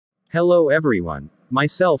Hello everyone.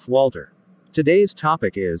 Myself Walter. Today's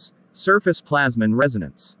topic is surface plasmon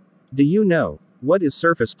resonance. Do you know what is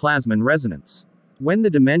surface plasmon resonance? When the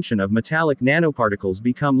dimension of metallic nanoparticles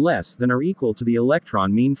become less than or equal to the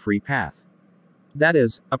electron mean free path. That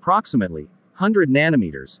is, approximately 100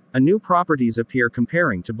 nanometers, a new properties appear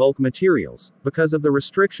comparing to bulk materials, because of the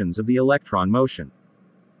restrictions of the electron motion.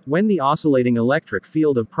 When the oscillating electric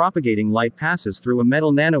field of propagating light passes through a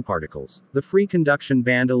metal nanoparticles, the free conduction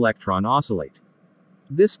band electron oscillate.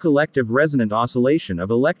 This collective resonant oscillation of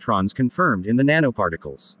electrons confirmed in the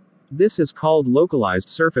nanoparticles. This is called localized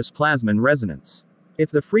surface plasmon resonance. If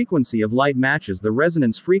the frequency of light matches the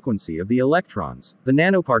resonance frequency of the electrons, the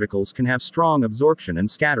nanoparticles can have strong absorption and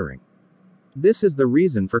scattering. This is the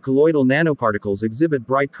reason for colloidal nanoparticles exhibit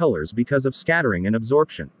bright colors because of scattering and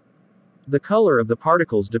absorption. The color of the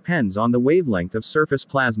particles depends on the wavelength of surface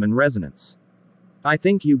plasmon resonance. I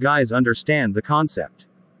think you guys understand the concept.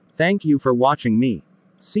 Thank you for watching me.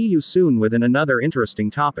 See you soon within another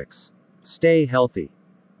interesting topics. Stay healthy.